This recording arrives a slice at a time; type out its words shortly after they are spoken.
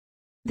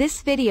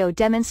This video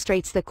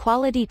demonstrates the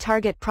Quality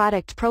Target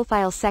Product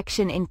Profile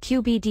section in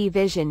QBD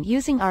Vision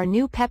using our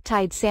new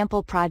peptide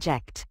sample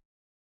project.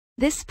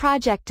 This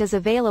project is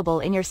available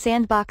in your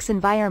sandbox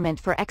environment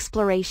for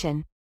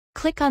exploration.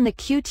 Click on the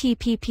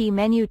QTPP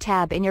menu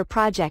tab in your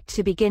project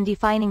to begin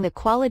defining the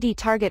Quality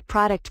Target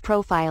Product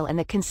Profile and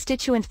the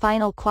constituent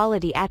final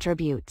quality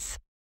attributes.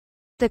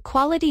 The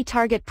Quality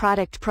Target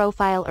Product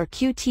Profile or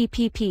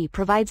QTPP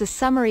provides a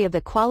summary of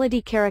the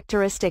quality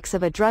characteristics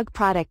of a drug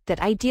product that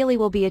ideally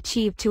will be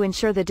achieved to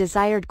ensure the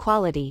desired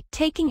quality,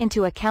 taking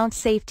into account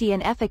safety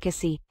and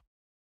efficacy.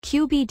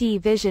 QBD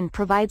Vision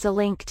provides a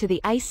link to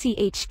the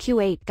ICH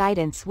Q8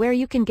 guidance where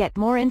you can get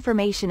more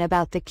information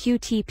about the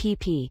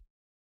QTPP.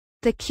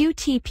 The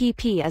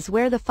QTPP is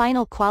where the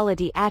final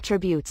quality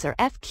attributes or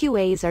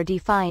FQAs are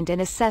defined and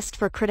assessed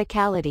for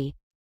criticality.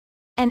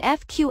 An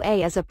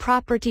FQA is a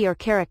property or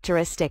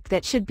characteristic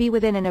that should be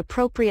within an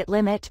appropriate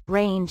limit,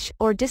 range,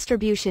 or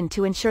distribution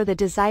to ensure the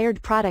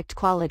desired product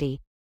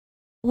quality.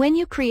 When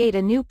you create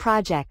a new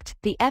project,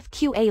 the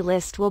FQA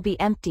list will be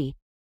empty.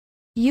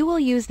 You will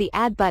use the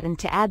Add button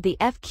to add the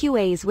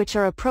FQAs which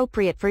are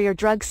appropriate for your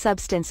drug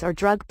substance or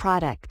drug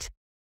product.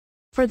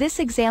 For this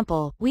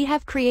example, we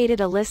have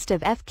created a list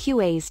of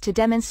FQAs to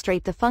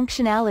demonstrate the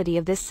functionality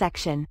of this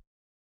section.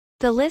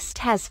 The list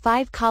has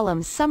 5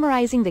 columns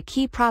summarizing the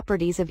key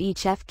properties of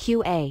each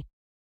FQA.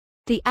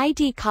 The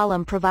ID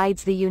column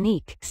provides the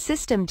unique,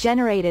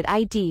 system-generated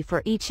ID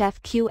for each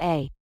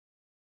FQA.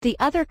 The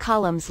other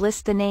columns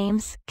list the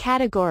names,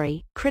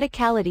 category,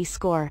 criticality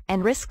score,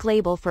 and risk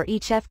label for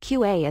each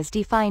FQA as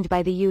defined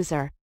by the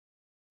user.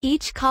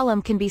 Each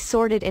column can be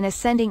sorted in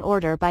ascending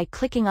order by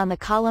clicking on the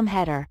column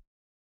header.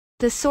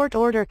 The sort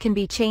order can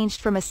be changed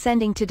from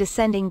ascending to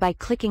descending by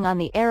clicking on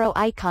the arrow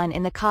icon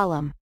in the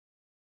column.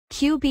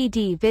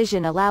 QBD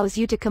Vision allows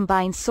you to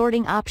combine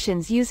sorting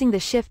options using the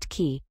Shift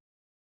key.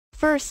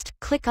 First,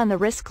 click on the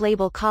risk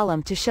label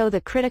column to show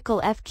the critical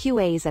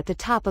FQAs at the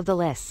top of the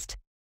list.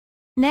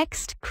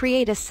 Next,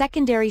 create a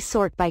secondary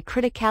sort by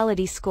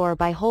criticality score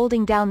by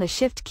holding down the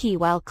Shift key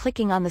while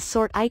clicking on the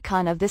sort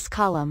icon of this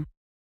column.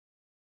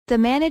 The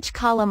Manage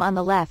column on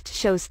the left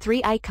shows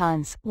 3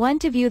 icons, one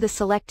to view the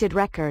selected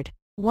record,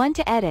 one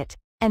to edit,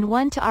 and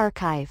one to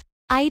archive.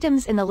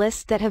 Items in the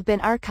list that have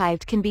been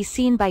archived can be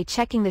seen by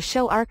checking the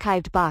Show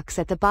Archived box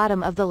at the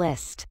bottom of the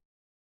list.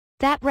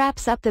 That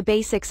wraps up the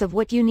basics of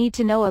what you need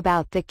to know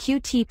about the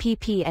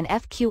QTPP and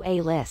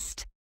FQA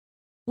list.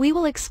 We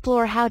will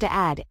explore how to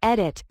add,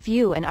 edit,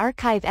 view and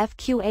archive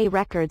FQA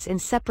records in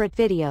separate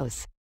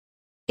videos.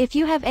 If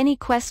you have any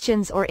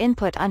questions or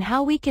input on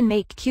how we can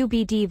make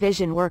QBD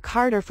Vision work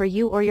harder for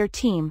you or your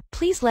team,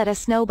 please let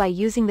us know by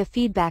using the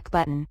feedback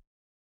button.